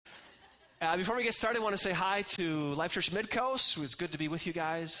Before we get started, I want to say hi to Life Church Midcoast. It's good to be with you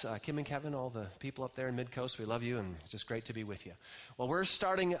guys. Kim and Kevin, all the people up there in Midcoast, we love you, and it's just great to be with you. Well, we're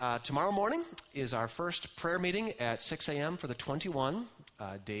starting tomorrow morning is our first prayer meeting at 6 a.m. for the 21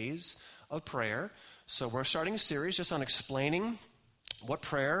 days of prayer. So we're starting a series just on explaining what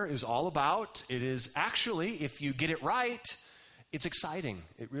prayer is all about. It is actually, if you get it right, it's exciting.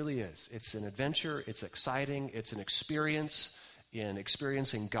 It really is. It's an adventure. It's exciting. It's an experience in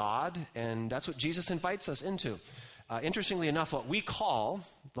experiencing God, and that's what Jesus invites us into. Interestingly enough, what we call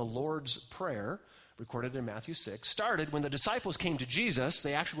the Lord's Prayer, recorded in Matthew 6, started when the disciples came to Jesus.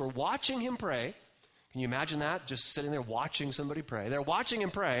 They actually were watching him pray. Can you imagine that? Just sitting there watching somebody pray. They're watching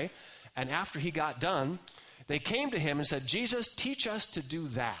him pray, and after he got done, they came to him and said, Jesus, teach us to do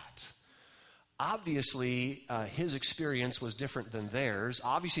that. Obviously, his experience was different than theirs.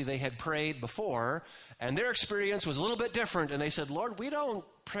 Obviously, they had prayed before, and their experience was a little bit different. And they said, Lord, we don't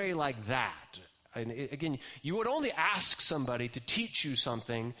pray like that. And again, you would only ask somebody to teach you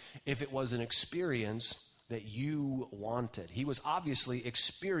something if it was an experience that you wanted. He was obviously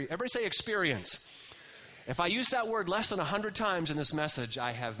experienced. Everybody say experience. If I use that word less than 100 times in this message,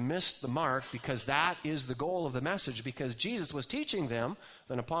 I have missed the mark, because that is the goal of the message, because Jesus was teaching them,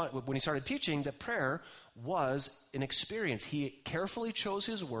 when he started teaching, that prayer was an experience. He carefully chose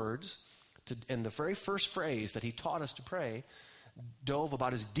his words, and the very first phrase that he taught us to pray dove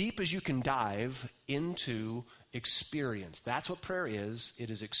about as deep as you can dive into experience. That's what prayer is. It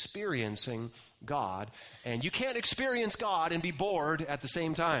is experiencing God. And you can't experience God and be bored at the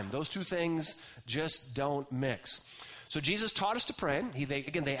same time. Those two things just don't mix. So Jesus taught us to pray.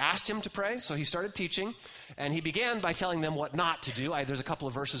 They asked him to pray, so he started teaching. And he began by telling them what not to do. There's a couple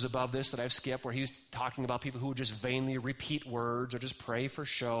of verses above this that I've skipped where he's talking about people who would just vainly repeat words or just pray for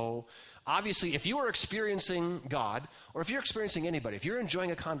show. Obviously, if you are experiencing God, or if you're experiencing anybody, if you're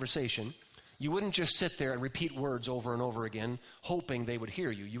enjoying a conversation, you wouldn't just sit there and repeat words over and over again, hoping they would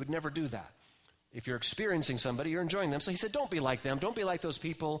hear you. You would never do that. If you're experiencing somebody, you're enjoying them. So he said, don't be like them. Don't be like those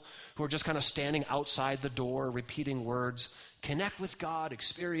people who are just kind of standing outside the door, repeating words. Connect with God,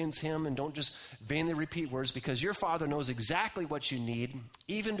 experience him, and don't just vainly repeat words, because your Father knows exactly what you need,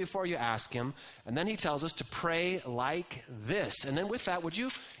 even before you ask him. And then he tells us to pray like this. And then with that, would you,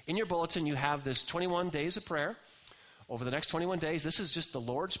 in your bulletin, you have this 21 days of prayer. Over the next 21 days, this is just the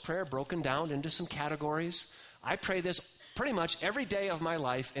Lord's Prayer broken down into some categories. I pray this pretty much every day of my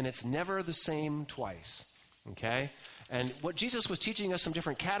life, and it's never the same twice, okay? And what Jesus was teaching us some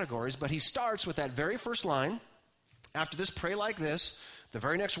different categories, but he starts with that very first line. After this, pray like this. The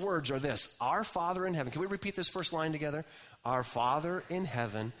very next words are this: Our Father in heaven. Can we repeat this first line together? Our Father in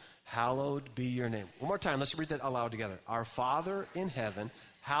heaven, hallowed be your name. One more time, let's read that aloud together. Our Father in heaven,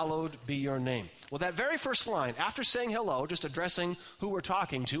 hallowed be your name. Well, that very first line, after saying hello, just addressing who we're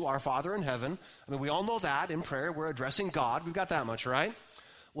talking to, our Father in heaven. I mean, we all know that in prayer, we're addressing God. We've got that much, right?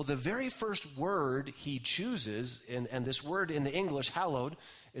 Well, the very first word he chooses, and this word in the English, hallowed,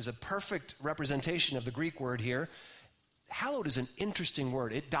 is a perfect representation of the Greek word here. Hallowed is an interesting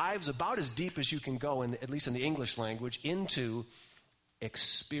word. It dives about as deep as you can go, at least in the English language, into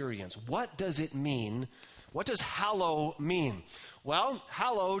experience. What does it mean? What does hallow mean? Well,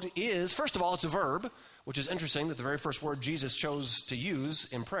 hallowed is, first of all, it's a verb, which is interesting that the very first word Jesus chose to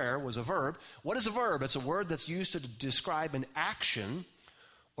use in prayer was a verb. What is a verb? It's a word that's used to describe an action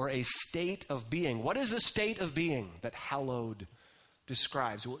or a state of being. What is the state of being that hallowed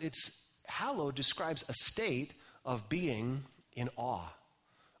describes? Well, hallowed describes a state of being in awe,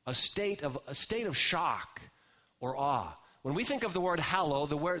 a state of shock or awe. When we think of the word hallow,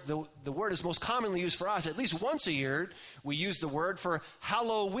 the word is most commonly used for us. At least once a year, we use the word for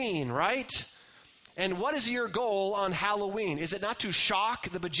Halloween, right? And what is your goal on Halloween? Is it not to shock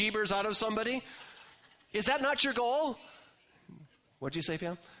the bejeebers out of somebody? Is that not your goal? What'd you say,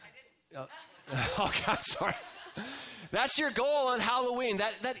 Pam? I didn't. Okay, I'm sorry. That's your goal on Halloween.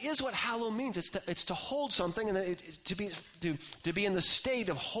 That is what hallow means. It's to hold something, and to be in the state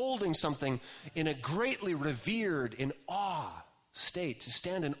of holding something in a greatly revered, in awe state, to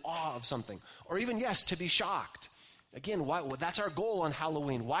stand in awe of something, or even, yes, to be shocked. Again, that's our goal on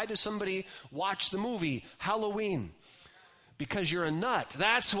Halloween. Why does somebody watch the movie Halloween? Because you're a nut.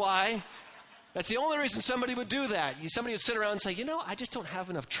 That's why. That's the only reason somebody would do that. Somebody would sit around and say, I just don't have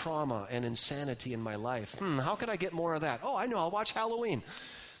enough trauma and insanity in my life. How could I get more of that? Oh, I know, I'll watch Halloween.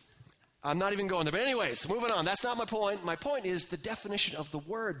 I'm not even going there. But anyways, moving on. That's not my point. My point is the definition of the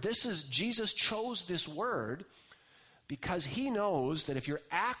word. Jesus chose this word because he knows that if you're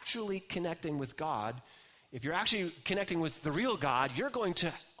actually connecting with God, if you're actually connecting with the real God, you're going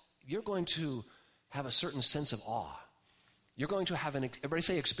to have a certain sense of awe. You're going to have everybody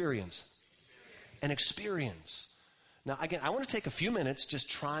say experience. an experience. Now, again, I want to take a few minutes just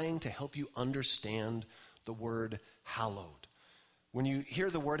trying to help you understand the word hallowed. When you hear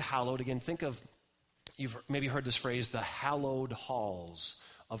the word hallowed, again, think of, you've maybe heard this phrase, the hallowed halls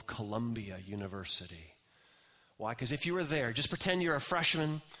of Columbia University. Why? Because if you were there, just pretend you're a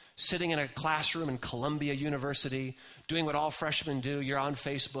freshman sitting in a classroom in Columbia University, doing what all freshmen do. You're on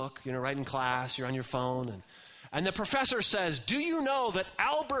Facebook, right in class, you're on your phone, and the professor says, do you know that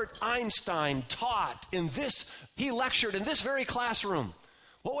Albert Einstein he lectured in this very classroom?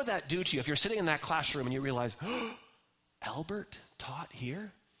 What would that do to you if you're sitting in that classroom and you realize, Albert taught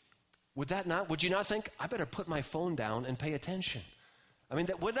here? Would you not think, I better put my phone down and pay attention? I mean,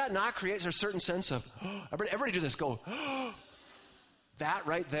 would that not create a certain sense of, everybody do this, go, that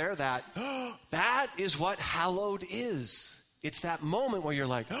right there, that is what hallowed is. It's that moment where you're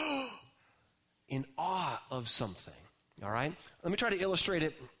like, in awe of something, all right? Let me try to illustrate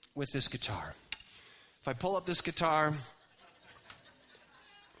it with this guitar. If I pull up this guitar,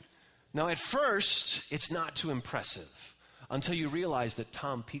 now at first, it's not too impressive until you realize that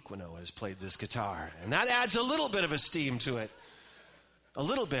Tom Pequeno has played this guitar, and that adds a little bit of esteem to it. A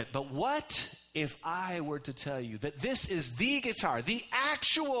little bit, but what if I were to tell you that this is the guitar, the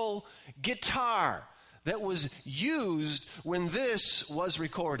actual guitar that was used when this was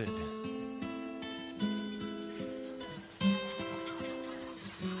recorded?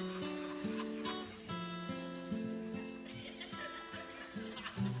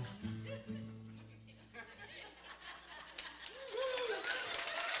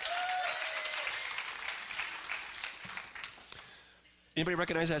 Anybody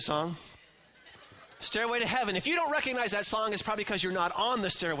recognize that song? Stairway to Heaven. If you don't recognize that song, it's probably because you're not on the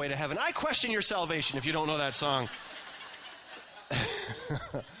Stairway to Heaven. I question your salvation if you don't know that song.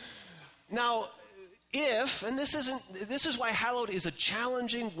 Now, and this is why hallowed is a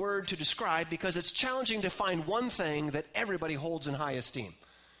challenging word to describe, because it's challenging to find one thing that everybody holds in high esteem.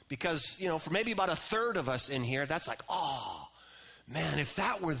 Because, for maybe about a third of us in here, that's like, man, if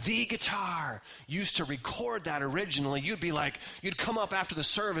that were the guitar used to record that originally, you'd come up after the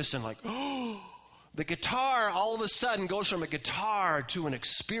service and the guitar all of a sudden goes from a guitar to an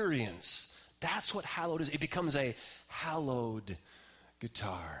experience. That's what hallowed is. It becomes a hallowed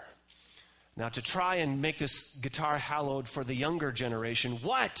guitar. Now, to try and make this guitar hallowed for the younger generation,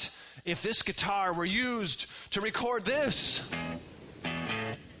 what if this guitar were used to record this?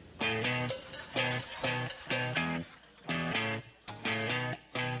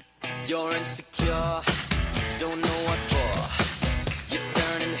 You're insecure, don't know what for. You're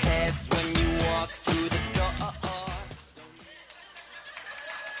turning heads when you walk through the door.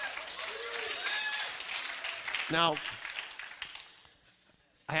 Now,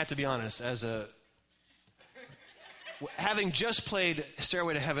 I have to be honest, having just played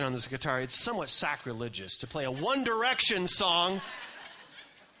Stairway to Heaven on this guitar, it's somewhat sacrilegious to play a One Direction song.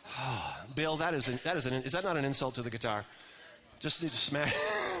 Bill, is that not an insult to the guitar? Just need to smash.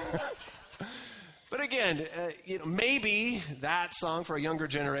 But again, maybe that song for a younger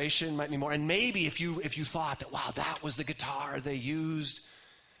generation might be more. And maybe if you thought that, wow, that was the guitar they used.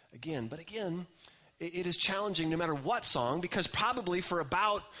 But again, it is challenging no matter what song, because probably for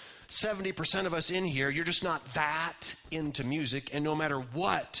about 70% of us in here, you're just not that into music. And no matter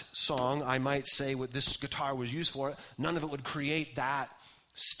what song I might say what this guitar was used for, none of it would create that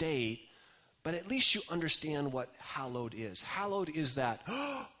state. But at least you understand what hallowed is. Hallowed is that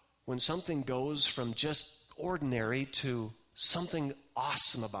when something goes from just ordinary to something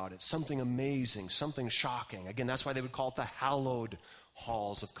awesome about it, something amazing, something shocking. Again, that's why they would call it the hallowed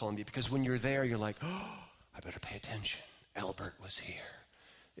halls of Columbia, because when you're there, you're like, I better pay attention. Albert was here.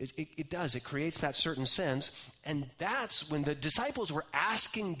 It does. It creates that certain sense. And that's when the disciples were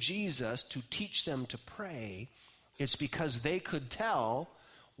asking Jesus to teach them to pray. It's because they could tell,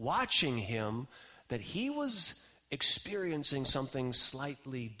 watching him, that he was experiencing something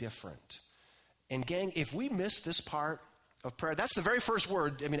slightly different. And gang, if we miss this part of prayer, that's the very first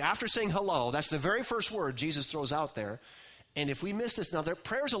word. After saying hello, that's the very first word Jesus throws out there. And if we miss this, now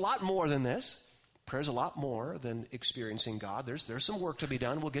prayer's a lot more than this. Prayer's a lot more than experiencing God. There's some work to be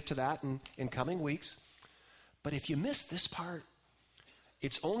done. We'll get to that in coming weeks. But if you miss this part,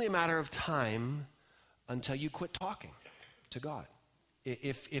 it's only a matter of time until you quit talking to God.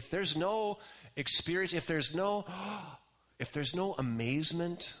 If there's no experience, if there's no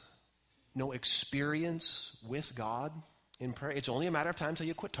amazement, no experience with God in prayer, it's only a matter of time till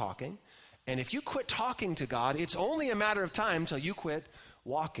you quit talking. And if you quit talking to God, it's only a matter of time till you quit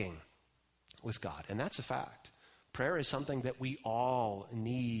walking with God. And that's a fact. Prayer is something that we all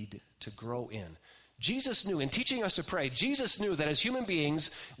need to grow in. Jesus knew, in teaching us to pray, Jesus knew that as human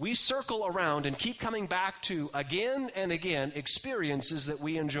beings, we circle around and keep coming back to, again and again, experiences that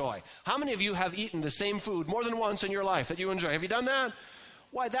we enjoy. How many of you have eaten the same food more than once in your life that you enjoy? Have you done that?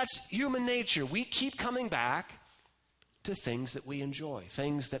 Why, that's human nature. We keep coming back to things that we enjoy,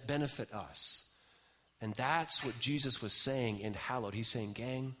 things that benefit us. And that's what Jesus was saying in Hallowed. He's saying,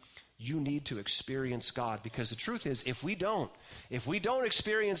 gang, you need to experience God, because the truth is, if we don't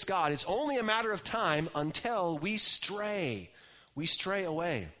experience God, it's only a matter of time until we stray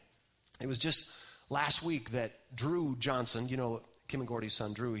away. It was just last week that Drew Johnson, you know, Kim and Gordy's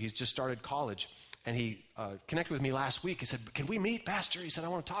son, Drew, he's just started college, and he connected with me last week. He said, can we meet, Pastor? He said, I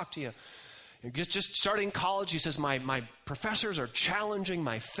want to talk to you. Just starting college, he says, my professors are challenging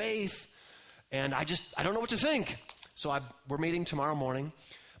my faith, and I don't know what to think. So we're meeting tomorrow morning.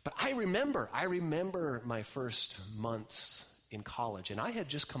 But I remember my first months in college, and I had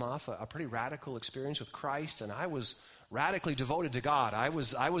just come off a pretty radical experience with Christ, and I was radically devoted to God. I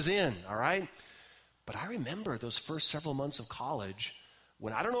was in, all right? But I remember those first several months of college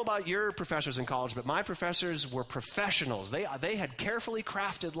when, I don't know about your professors in college, but my professors were professionals. They had carefully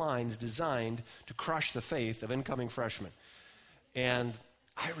crafted lines designed to crush the faith of incoming freshmen. And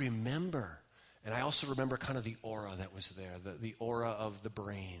I remember, and I also remember kind of the aura that was there, the aura of the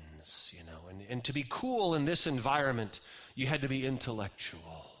brains, you know. And to be cool in this environment, you had to be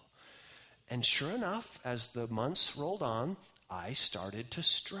intellectual. And sure enough, as the months rolled on, I started to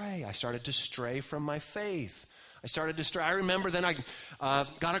stray. I started to stray from my faith. I remember then I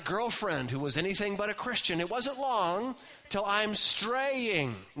got a girlfriend who was anything but a Christian. It wasn't long till I'm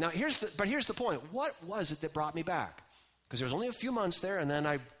straying. Now, here's the point. What was it that brought me back? Because there was only a few months there, and then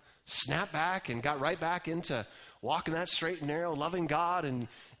I snapped back and got right back into walking that straight and narrow, loving God and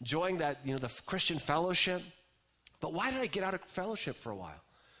enjoying that, you know, the Christian fellowship. But why did I get out of fellowship for a while?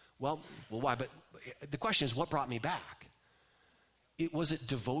 Well, why? But the question is, what brought me back? Was it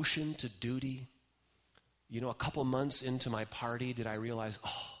devotion to duty? You know, a couple months into my party, did I realize,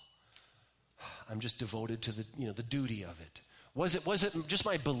 I'm just devoted to the duty of it? Was it just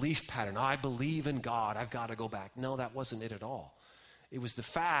my belief pattern? I believe in God, I've got to go back. No, that wasn't it at all. It was the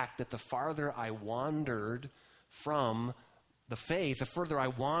fact that the farther I wandered from the faith, the further I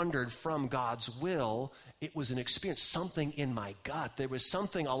wandered from God's will, it was an experience, something in my gut. There was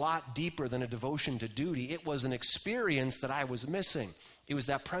something a lot deeper than a devotion to duty. It was an experience that I was missing. It was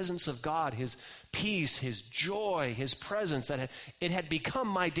that presence of God, His peace, His joy, His presence, that it had become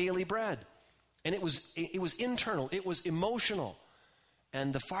my daily bread. And it was internal, it was emotional.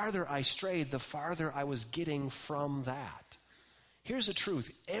 And the farther I strayed, the farther I was getting from that. Here's the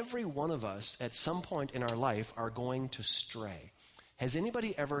truth. Every one of us at some point in our life are going to stray. Has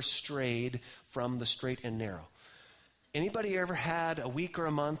anybody ever strayed from the straight and narrow? Anybody ever had a week or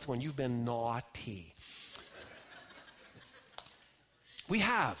a month when you've been naughty? We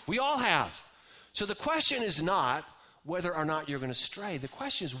have. We all have. So the question is not whether or not you're going to stray. The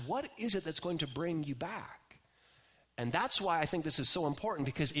question is, what is it that's going to bring you back? And that's why I think this is so important,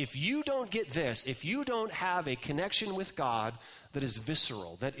 because if you don't get this, if you don't have a connection with God that is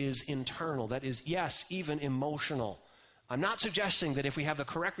visceral, that is internal, that is, yes, even emotional. I'm not suggesting that if we have the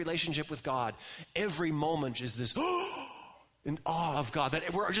correct relationship with God, every moment is this in awe of God,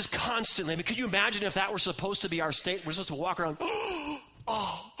 that we're just constantly, I mean, could you imagine if that were supposed to be our state? We're supposed to walk around,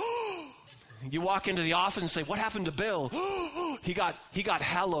 You walk into the office and say, what happened to Bill? He got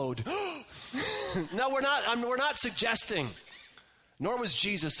hallowed. No, we're not suggesting, nor was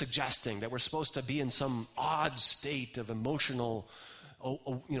Jesus suggesting that we're supposed to be in some odd state of emotional,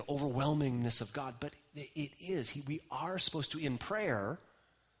 overwhelmingness of God. But it is. We are supposed to, in prayer,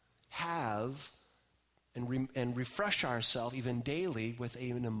 have and refresh ourselves even daily with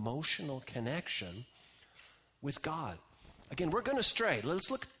an emotional connection with God. Again, we're going to stray.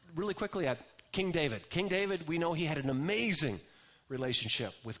 Let's look really quickly at King David. King David, we know he had an amazing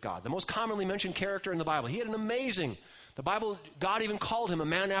relationship with God. The most commonly mentioned character in the Bible. He had an amazing, the Bible, God even called him a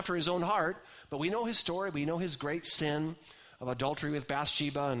man after his own heart, but we know his story. We know his great sin of adultery with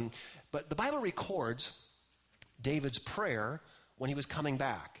Bathsheba. But the Bible records David's prayer when he was coming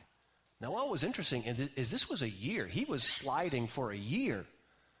back. Now, what was interesting is this was a year. He was sliding for a year.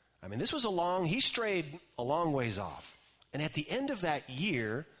 I mean, he strayed a long ways off. And at the end of that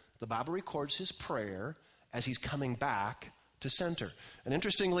year, the Bible records his prayer as he's coming back to center. And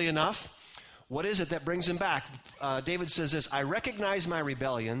interestingly enough, what is it that brings him back? David says this, I recognize my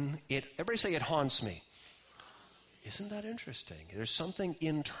rebellion. Everybody say it haunts me. Isn't that interesting? There's something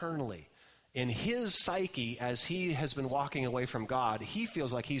internally. In his psyche, as he has been walking away from God, he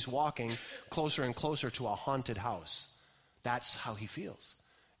feels like he's walking closer and closer to a haunted house. That's how he feels.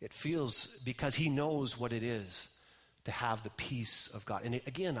 It feels because he knows what it is to have the peace of God. And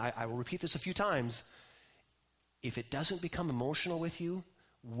again, I will repeat this a few times. If it doesn't become emotional with you,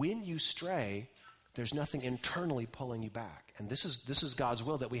 when you stray, there's nothing internally pulling you back. And this is God's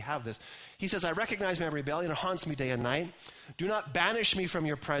will that we have this. He says, I recognize my rebellion. It haunts me day and night. Do not banish me from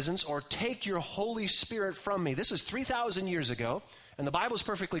your presence or take your Holy Spirit from me. This is 3,000 years ago. And the Bible is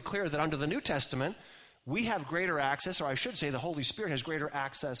perfectly clear that under the New Testament, we have greater access, or I should say the Holy Spirit has greater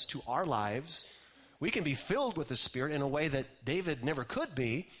access to our lives. We can be filled with the Spirit in a way that David never could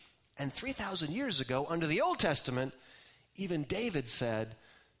be. And 3,000 years ago, under the Old Testament, even David said,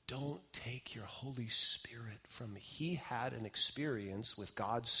 don't take your Holy Spirit from me. He had an experience with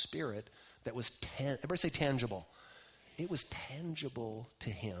God's Spirit that was, everybody say tangible. It was tangible to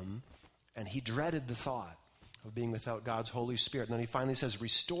him, and he dreaded the thought of being without God's Holy Spirit. And then he finally says,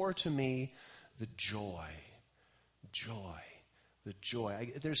 restore to me the joy. The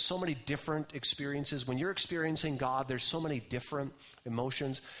joy. There's so many different experiences. When you're experiencing God, there's so many different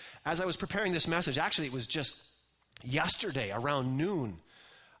emotions. As I was preparing this message, actually it was just yesterday around noon,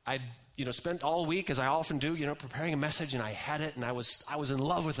 I'd spent all week, as I often do, preparing a message, and I had it, and I was in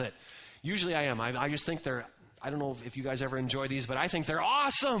love with it. Usually I am. I just think I don't know if you guys ever enjoy these, but I think they're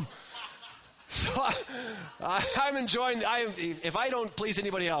awesome. So I'm enjoying. If I don't please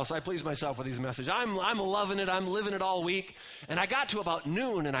anybody else, I please myself with these messages. I'm loving it. I'm living it all week. And I got to about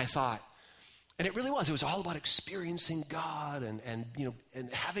noon, and I thought, and it really was. It was all about experiencing God and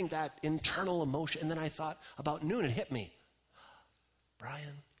having that internal emotion. And then I thought about noon. It hit me,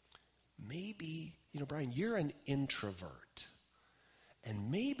 Brian. Maybe Brian, you're an introvert, and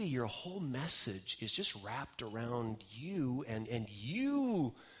maybe your whole message is just wrapped around you, and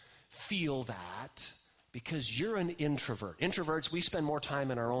you feel that because you're an introvert. Introverts, we spend more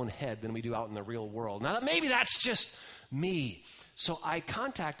time in our own head than we do out in the real world. Now, maybe that's just me. So I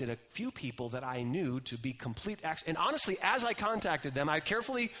contacted a few people that I knew to be complete experts. And honestly, as I contacted them, I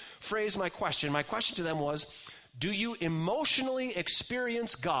carefully phrased my question. My question to them was, do you emotionally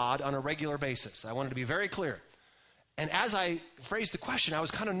experience God on a regular basis? I wanted to be very clear. And as I phrased the question, I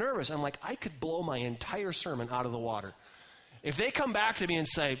was kind of nervous. I'm like, I could blow my entire sermon out of the water. If they come back to me and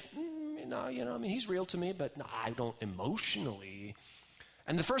say, he's real to me, but no, I don't emotionally.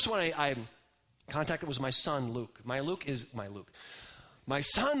 And the first one I contacted was my son, Luke. My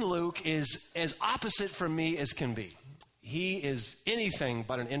son, Luke, is as opposite from me as can be. He is anything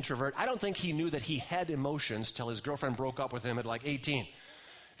but an introvert. I don't think he knew that he had emotions till his girlfriend broke up with him at like 18.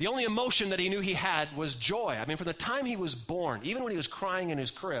 The only emotion that he knew he had was joy. I mean, from the time he was born, even when he was crying in his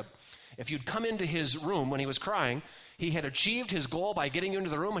crib, if you'd come into his room when he was crying, he had achieved his goal by getting you into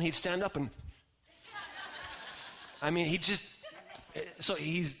the room, and he'd stand up and, so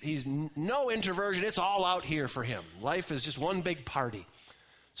he's no introversion. It's all out here for him. Life is just one big party.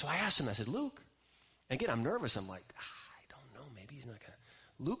 So I asked him, I said, Luke, and again, I'm nervous. I'm like, I don't know, maybe he's not going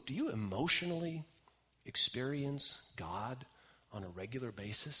to. Luke, do you emotionally experience God on a regular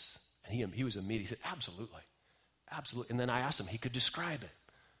basis? And he was immediate. He said, absolutely. And then I asked him, he could describe it.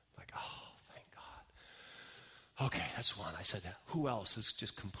 I'm like, oh. Okay, that's one. I said, who else is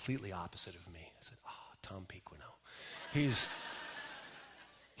just completely opposite of me? I said, Tom Pequeno.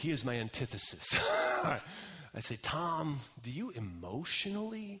 He is my antithesis. I say, Tom, do you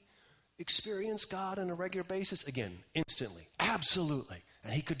emotionally experience God on a regular basis? Again, instantly, absolutely.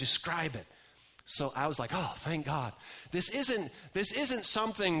 And he could describe it. So I was like, oh, thank God. This isn't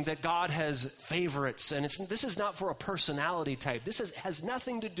something that God has favorites, and this is not for a personality type. This has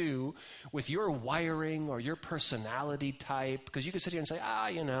nothing to do with your wiring or your personality type, because you could sit here and say,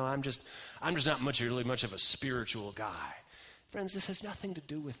 I'm just not really much of a spiritual guy. Friends, this has nothing to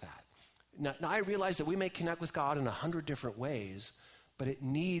do with that. Now I realize that we may connect with God in 100 different ways, but it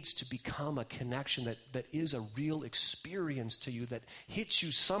needs to become a connection that is a real experience to you, that hits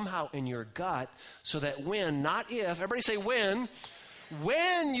you somehow in your gut, so that when, not if, everybody say when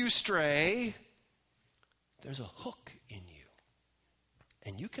you stray, there's a hook in you.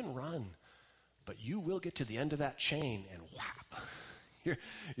 And you can run, but you will get to the end of that chain and whap.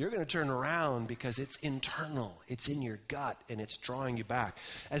 You're going to turn around because it's internal. It's in your gut, and it's drawing you back.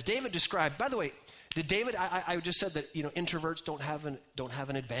 As David described, by the way, did David, I just said that, introverts don't have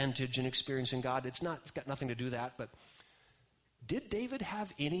an advantage in experiencing God. It's got nothing to do with that, but did David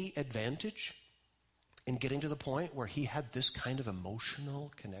have any advantage in getting to the point where he had this kind of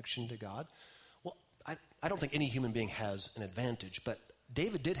emotional connection to God? Well, I don't think any human being has an advantage, but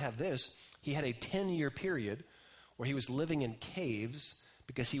David did have this. He had a 10-year period where he was living in caves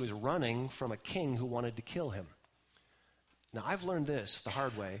because he was running from a king who wanted to kill him. Now, I've learned this the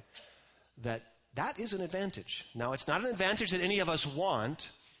hard way, that is an advantage. Now, it's not an advantage that any of us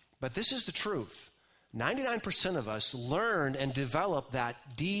want, But this is the truth. 99% of us learn and develop that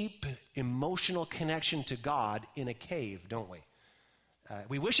deep emotional connection to God in a cave, don't we?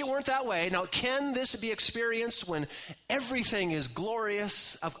 We wish it weren't that way. Now, can this be experienced when everything is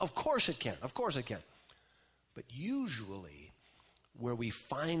glorious? Of course it can. Of course it can. But usually, where we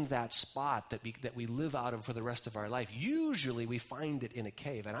find that spot that we live out of for the rest of our life, usually we find it in a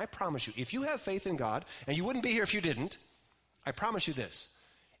cave. And I promise you, if you have faith in God, and you wouldn't be here if you didn't, I promise you this.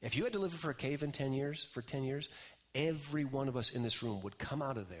 If you had to live for a cave in 10 years, every one of us in this room would come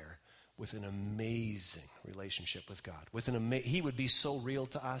out of there with an amazing relationship with God. He would be so real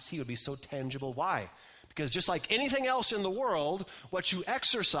to us. He would be so tangible. Why? Because just like anything else in the world, what you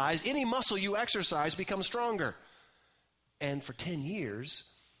exercise, any muscle you exercise becomes stronger. And for 10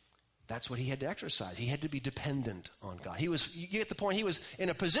 years, that's what he had to exercise. He had to be dependent on God. You get the point. He was in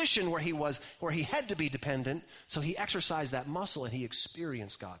a position where he had to be dependent, so he exercised that muscle and he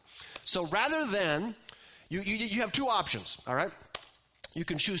experienced God. So rather than, you have two options, all right? You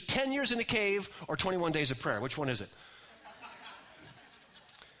can choose 10 years in a cave or 21 days of prayer. Which one is it?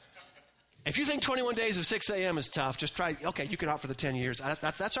 If you think 21 days of 6 a.m. is tough, just try, okay, you can opt for the 10 years.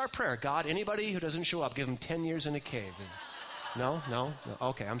 That's our prayer. God, anybody who doesn't show up, give them 10 years in a cave. No?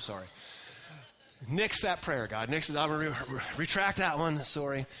 Okay, I'm sorry. Nix that prayer, God. Nix it. I'm going to retract that one.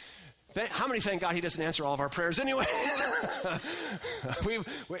 Sorry. How many thank God he doesn't answer all of our prayers anyway?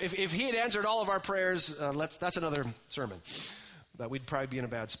 If he had answered all of our prayers, that's another sermon. But we'd probably be in a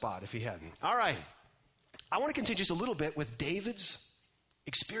bad spot if he hadn't. All right. I want to continue just a little bit with David's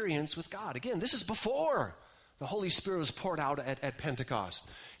experience with God. Again, this is before the Holy Spirit was poured out at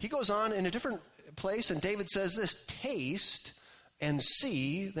Pentecost. He goes on in a different place, and David says this, taste and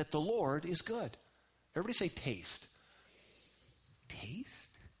see that the Lord is good. Everybody say taste. Taste?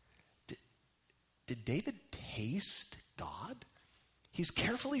 Did David taste God? He's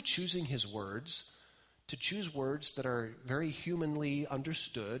carefully choosing his words to choose words that are very humanly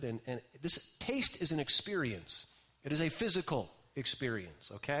understood. And this taste is an experience. It is a physical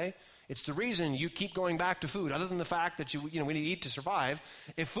experience, okay? It's the reason you keep going back to food, other than the fact that we need to eat to survive.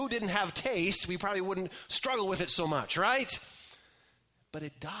 If food didn't have taste, we probably wouldn't struggle with it so much, right? But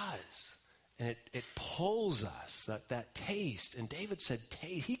it does. And it pulls us, that taste. And David said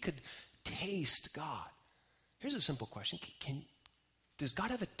he could taste God. Here's a simple question. Does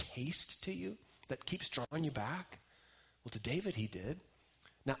God have a taste to you that keeps drawing you back? Well, to David, he did.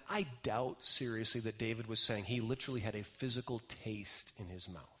 Now, I doubt seriously that David was saying he literally had a physical taste in his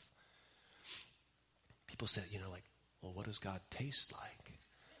mouth. People said, well, what does God taste like?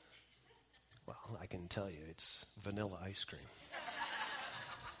 Well, I can tell you, it's vanilla ice cream.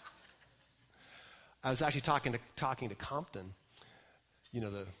 I was actually talking to Compton,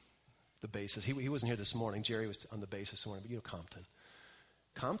 the bassist. He wasn't here this morning. Jerry was on the bass this morning, but Compton.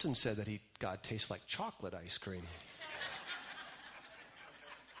 Compton said that God tastes like chocolate ice cream.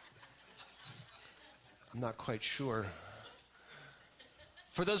 I'm not quite sure.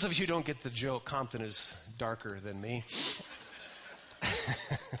 For those of you who don't get the joke, Compton is darker than me.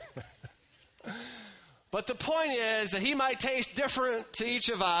 But the point is that he might taste different to each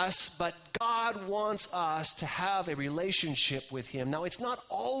of us, but God wants us to have a relationship with him. Now, it's not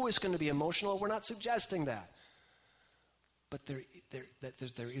always going to be emotional. We're not suggesting that. But there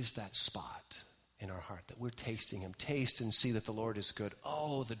is that spot in our heart that we're tasting him. Taste and see that the Lord is good.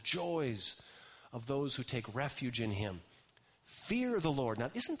 Oh, the joys of those who take refuge in him. Fear the Lord. Now,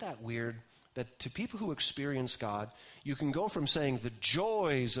 isn't that weird that to people who experience God, you can go from saying the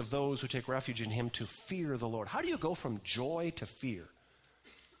joys of those who take refuge in him to fear the Lord? How do you go from joy to fear?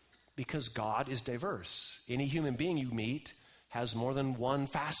 Because God is diverse. Any human being you meet has more than one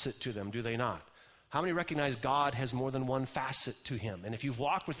facet to them, do they not? How many recognize God has more than one facet to him? And if you've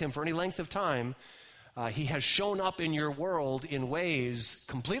walked with him for any length of time, he has shown up in your world in ways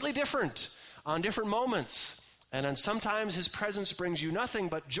completely different on different moments. And then sometimes his presence brings you nothing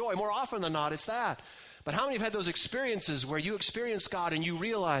but joy. More often than not, it's that. But how many have had those experiences where you experience God and you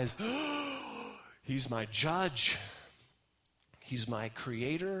realize, he's my judge. He's my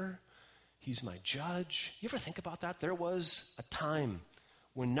creator. He's my judge. You ever think about that? There was a time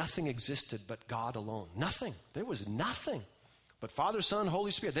when nothing existed but God alone. Nothing. There was nothing. But Father, Son,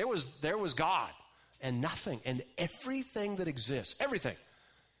 Holy Spirit, there was God and nothing. And everything that exists, everything,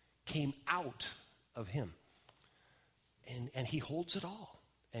 came out of him. And he holds it all.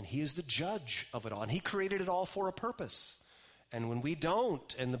 And he is the judge of it all. And he created it all for a purpose. And when we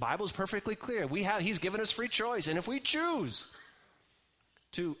don't, and the Bible is perfectly clear, he's given us free choice. And if we choose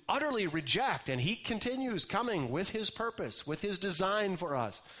to utterly reject, and he continues coming with his purpose, with his design for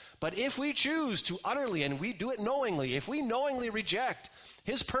us. But if we choose to utterly, and we do it knowingly, if we knowingly reject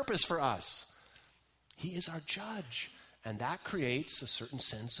his purpose for us. He is our judge, and that creates a certain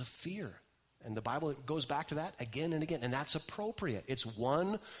sense of fear. And the Bible goes back to that again and again, and that's appropriate. It's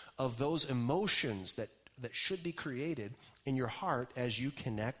one of those emotions that should be created in your heart as you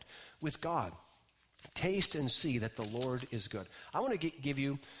connect with God. Taste and see that the Lord is good. I want to give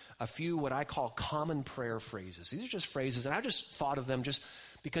you a few what I call common prayer phrases. These are just phrases, and I just thought of them just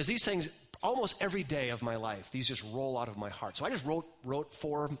because these things, almost every day of my life, these just roll out of my heart. So I just wrote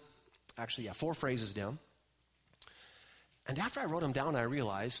four phrases down. And after I wrote them down, I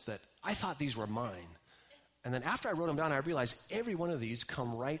realized that I thought these were mine. And then after I wrote them down, I realized every one of these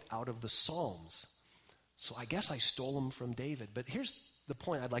come right out of the Psalms. So I guess I stole them from David. But here's the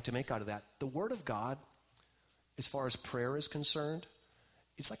point I'd like to make out of that. The Word of God, as far as prayer is concerned,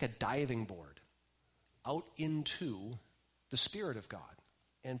 it's like a diving board out into the Spirit of God.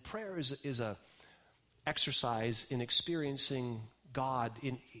 And prayer is a exercise in experiencing God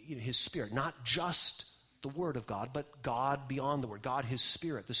in his Spirit, not just the Word of God, but God beyond the Word, God, his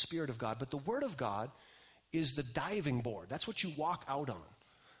Spirit, the Spirit of God. But the Word of God is the diving board. That's what you walk out on.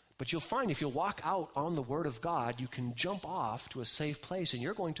 But you'll find if you walk out on the Word of God, you can jump off to a safe place, and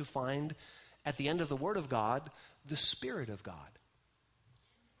you're going to find at the end of the Word of God, the Spirit of God.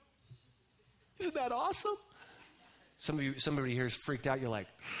 Isn't that awesome? Somebody here is freaked out. You're like,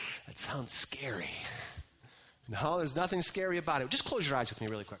 that sounds scary. No, there's nothing scary about it. Just close your eyes with me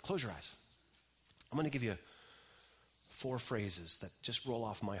really quick. Close your eyes. I'm going to give you 4 phrases that just roll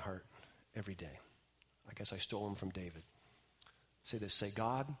off my heart every day. I guess I stole them from David. Say this. Say,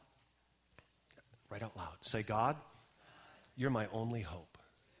 God, right out loud. Say, God, you're my only hope.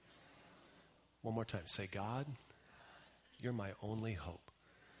 One more time. Say, God, you're my only hope.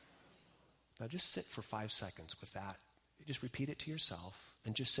 Now just sit for 5 seconds with that. Just repeat it to yourself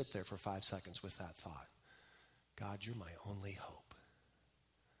and just sit there for 5 seconds with that thought. God, you're my only hope.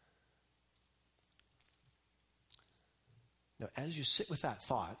 Now, as you sit with that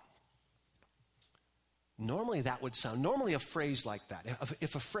thought, normally a phrase like that,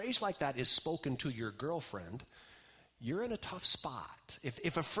 if a phrase like that is spoken to your girlfriend, you're in a tough spot.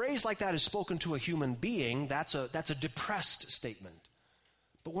 If a phrase like that is spoken to a human being, that's a depressed statement.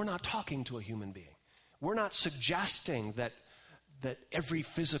 But we're not talking to a human being. We're not suggesting that every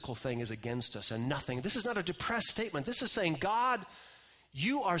physical thing is against us and nothing. This is not a depressed statement. This is saying, God,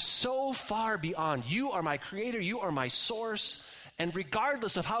 you are so far beyond. You are my creator. You are my source. And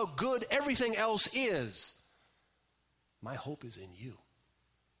regardless of how good everything else is, my hope is in you.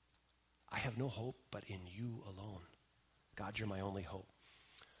 I have no hope but in you alone. God, you're my only hope.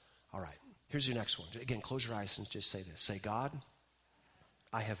 All right, here's your next one. Again, close your eyes and just say this. Say, God,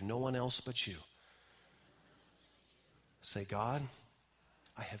 I have no one else but you. Say, God,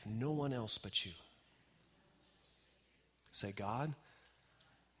 I have no one else but you. Say, God,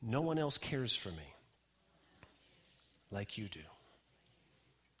 no one else cares for me like you do.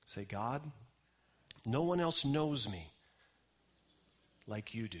 Say, God, no one else knows me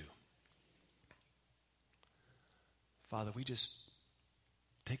like you do. Father, we just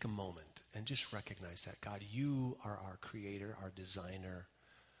take a moment and just recognize that, God, you are our creator, our designer,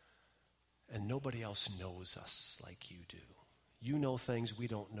 and nobody else knows us like you do. You know things we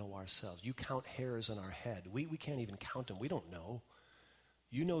don't know ourselves. You count hairs on our head. We can't even count them. We don't know.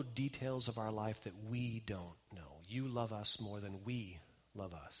 You know details of our life that we don't know. You love us more than we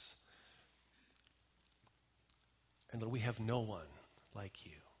love us. And Lord, we have no one like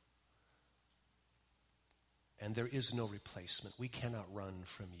you. And there is no replacement. We cannot run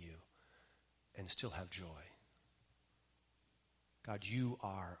from you and still have joy. God, you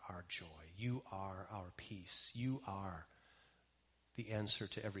are our joy. You are our peace. You are the answer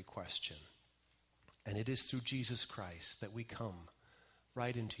to every question. And it is through Jesus Christ that we come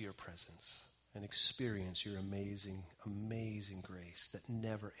right into your presence and experience your amazing, amazing grace that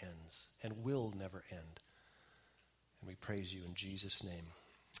never ends and will never end. And we praise you in Jesus' name.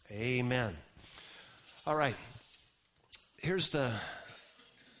 Amen. All right. Here's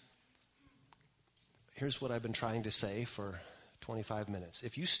what I've been trying to say for 25 minutes.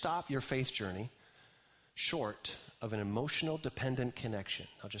 If you stop your faith journey short of an emotional dependent connection,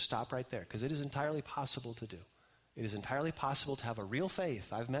 I'll just stop right there because it is entirely possible to do. It is entirely possible to have a real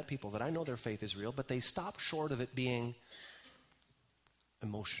faith. I've met people that I know their faith is real, but they stop short of it being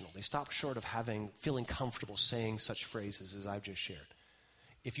emotional. They stop short of feeling comfortable saying such phrases as I've just shared.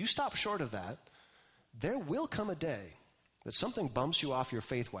 If you stop short of that, there will come a day that something bumps you off your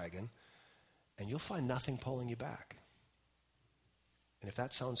faith wagon and you'll find nothing pulling you back. And if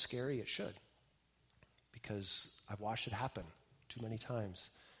that sounds scary, it should. Because I've watched it happen too many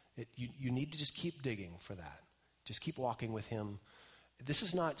times. You need to just keep digging for that. Just keep walking with him this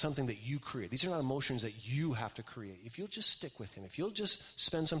is not something that you create. These are not emotions that you have to create. If you'll just stick with him, if you'll just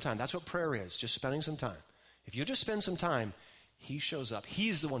spend some time, that's what prayer is, just spending some time. If you'll just spend some time, he shows up.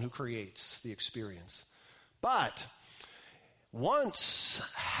 He's the one who creates the experience. But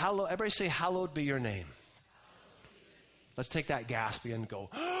once, everybody say, hallowed be your name. Let's take that gasp and go,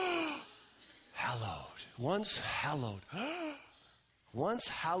 hallowed. Once hallowed. Once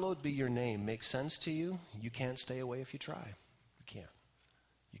hallowed be your name makes sense to you, you can't stay away if you try. You can't.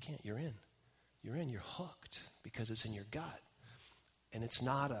 You can't. You're in. You're in. You're hooked because it's in your gut. And it's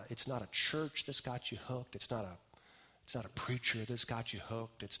not a church that's got you hooked. It's not a preacher that's got you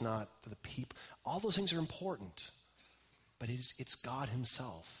hooked. It's not the people. All those things are important. But it's God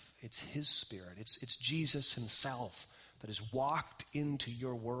himself. It's his spirit. It's Jesus himself that has walked into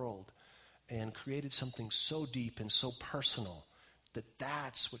your world and created something so deep and so personal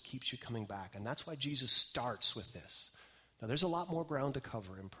that's what keeps you coming back. And that's why Jesus starts with this. Now, there's a lot more ground to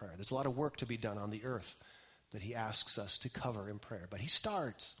cover in prayer. There's a lot of work to be done on the earth that he asks us to cover in prayer. But he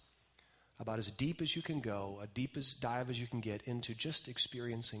starts about as deep as you can go, a deepest dive as you can get into just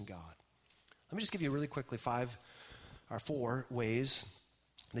experiencing God. Let me just give you really quickly 4 ways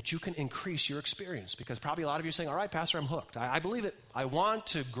that you can increase your experience. Because probably a lot of you are saying, all right, Pastor, I'm hooked. I believe it. I want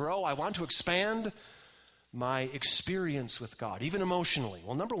to grow. I want to expand my experience with God, even emotionally.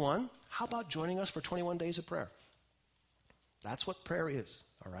 Well, number 1, how about joining us for 21 days of prayer? That's what prayer is,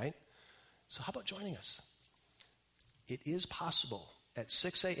 all right? So how about joining us? It is possible. At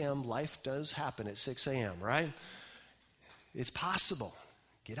 6 a.m., life does happen at 6 a.m., right? It's possible.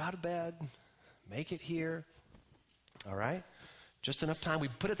 Get out of bed, make it here, all right? Just enough time. We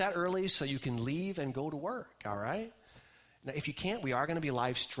put it that early so you can leave and go to work, all right? Now, if you can't, we are going to be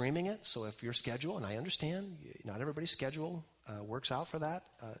live streaming it. So if your schedule, and I understand not everybody's schedule works out for that,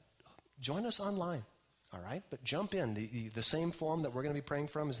 join us online, all right? But jump in. The same form that we're going to be praying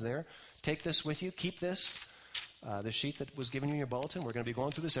from is there. Take this with you. Keep this, the sheet that was given you in your bulletin. We're going to be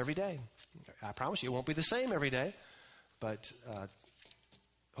going through this every day. I promise you it won't be the same every day, but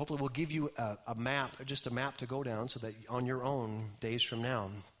hopefully we'll give you a map, just a map to go down so that on your own, days from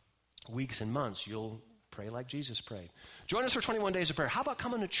now, weeks and months, you'll pray like Jesus prayed. Join us for 21 days of prayer. How about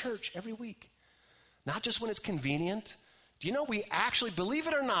coming to church every week? Not just when it's convenient. Do you know we actually, believe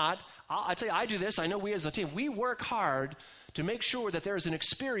it or not, I tell you, I do this. I know we as a team, we work hard to make sure that there is an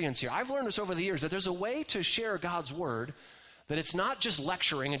experience here. I've learned this over the years, that there's a way to share God's word, that it's not just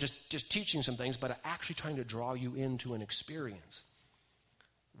lecturing and just teaching some things, but actually trying to draw you into an experience.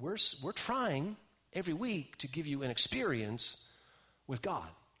 We're trying every week to give you an experience with God.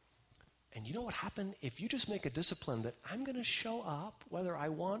 And you know what happened? If you just make a discipline that I'm going to show up whether I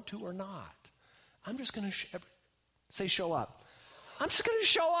want to or not. I'm just going to say show up. I'm just going to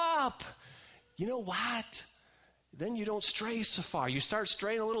show up. You know what? Then you don't stray so far. You start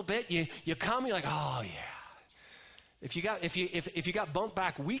straying a little bit. You come. You're like, oh yeah. If you got bumped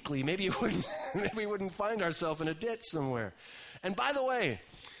back weekly, maybe we wouldn't find ourselves in a ditch somewhere. And by the way,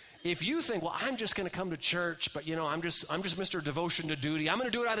 if you think, well, I'm just going to come to church, but I'm just Mr. Devotion to Duty. I'm going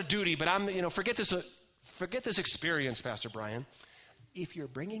to do it out of duty, but forget this experience, Pastor Brian. If you're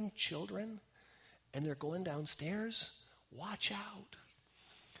bringing children and they're going downstairs, watch out.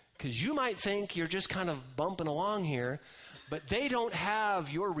 Because you might think you're just kind of bumping along here, but they don't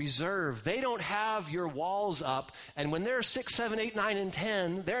have your reserve. They don't have your walls up. And when they're 6, 7, 8, 9, and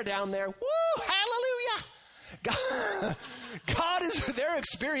 10, they're down there, woo, hallelujah. They're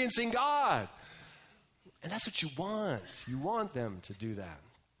experiencing God. And that's what you want. You want them to do that.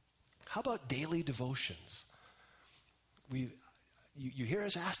 How about daily devotions? You hear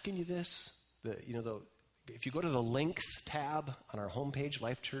us asking you this? If you go to the links tab on our homepage,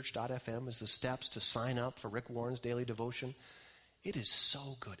 lifechurch.fm, is the steps to sign up for Rick Warren's daily devotion. It is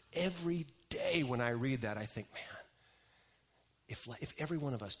so good. Every day when I read that, I think, man, if every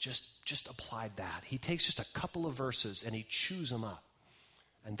one of us just applied that. He takes just a couple of verses and he chews them up.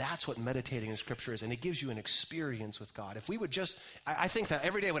 And that's what meditating in Scripture is. And it gives you an experience with God. If we would I think that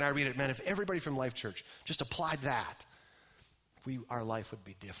every day when I read it, man, if everybody from Life Church just applied that, our life would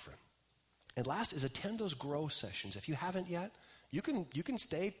be different. And last is attend those grow sessions. If you haven't yet, you can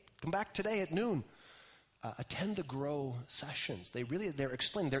stay, come back today at noon. Attend the grow sessions. They're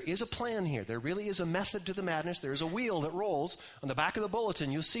explaining. There is a plan here. There really is a method to the madness. There is a wheel that rolls. On the back of the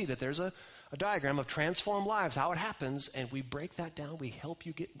bulletin, you'll see that there's a diagram of transformed lives, how it happens, and we break that down. We help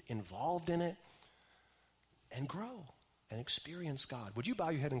you get involved in it and grow and experience God. Would you bow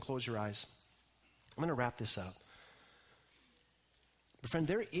your head and close your eyes? I'm going to wrap this up. But friend,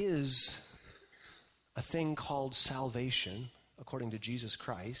 there is a thing called salvation, according to Jesus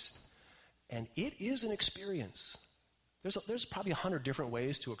Christ, and it is an experience. There's probably 100 different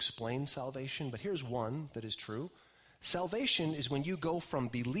ways to explain salvation, but here's one that is true. Salvation is when you go from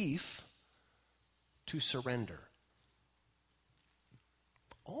belief to surrender.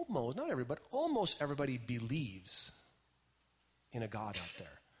 Not everybody, but almost everybody believes in a God out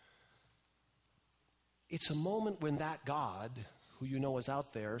there. It's a moment when that God, who you know is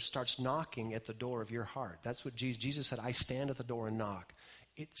out there, starts knocking at the door of your heart. That's what Jesus said, I stand at the door and knock.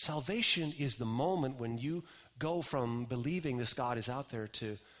 Salvation is the moment when you go from believing this God is out there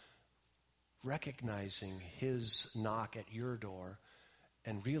to recognizing his knock at your door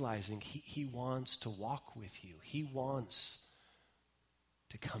and realizing he wants to walk with you. He wants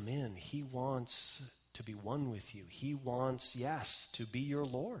to come in. He wants to be one with you. He wants, yes, to be your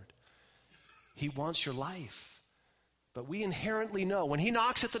Lord. He wants your life. But we inherently know, when he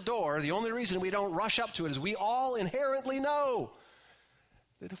knocks at the door, the only reason we don't rush up to it is we all inherently know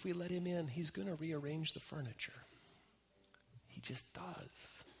that if we let him in, he's going to rearrange the furniture. He just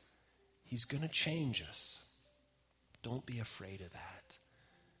does. He's going to change us. Don't be afraid of that.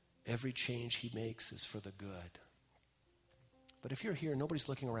 Every change he makes is for the good. But if you're here, nobody's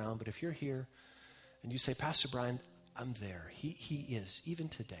looking around, but if you're here and you say, Pastor Brian, I'm there. He is, even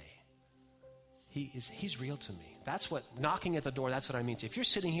today. He's real to me. That's what, knocking at the door, that's what I mean. If you're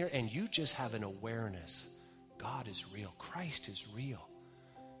sitting here and you just have an awareness, God is real. Christ is real.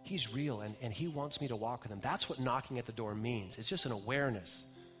 He's real, and he wants me to walk with him. That's what knocking at the door means. It's just an awareness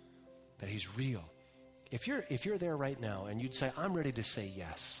that he's real. If you're there right now and you'd say, I'm ready to say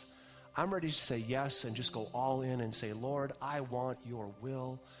yes. I'm ready to say yes and just go all in and say, Lord, I want your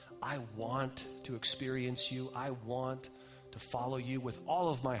will. I want to experience you. I want to follow you with all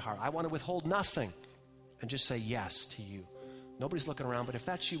of my heart. I want to withhold nothing and just say yes to you. Nobody's looking around, but if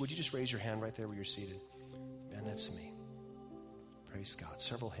that's you, would you just raise your hand right there where you're seated? And that's me. Praise God.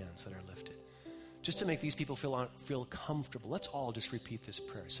 Several hands that are lifted. Just to make these people feel comfortable, let's all just repeat this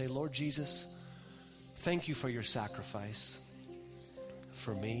prayer. Say, Lord Jesus, thank you for your sacrifice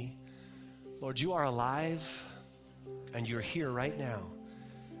for me. Lord, you are alive and you're here right now.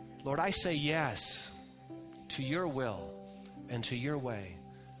 Lord, I say yes to your will and to your way.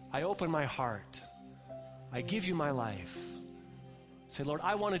 I open my heart. I give you my life. Say, Lord,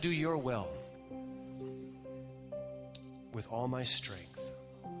 I want to do your will with all my strength.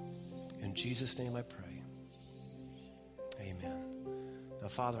 In Jesus' name I pray. Amen. Now,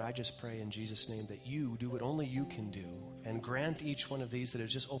 Father, I just pray in Jesus' name that you do what only you can do and grant each one of these that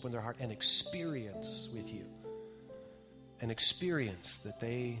has just opened their heart an experience with you, an experience that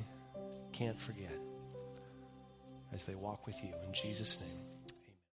they can't forget as they walk with you. In Jesus' name.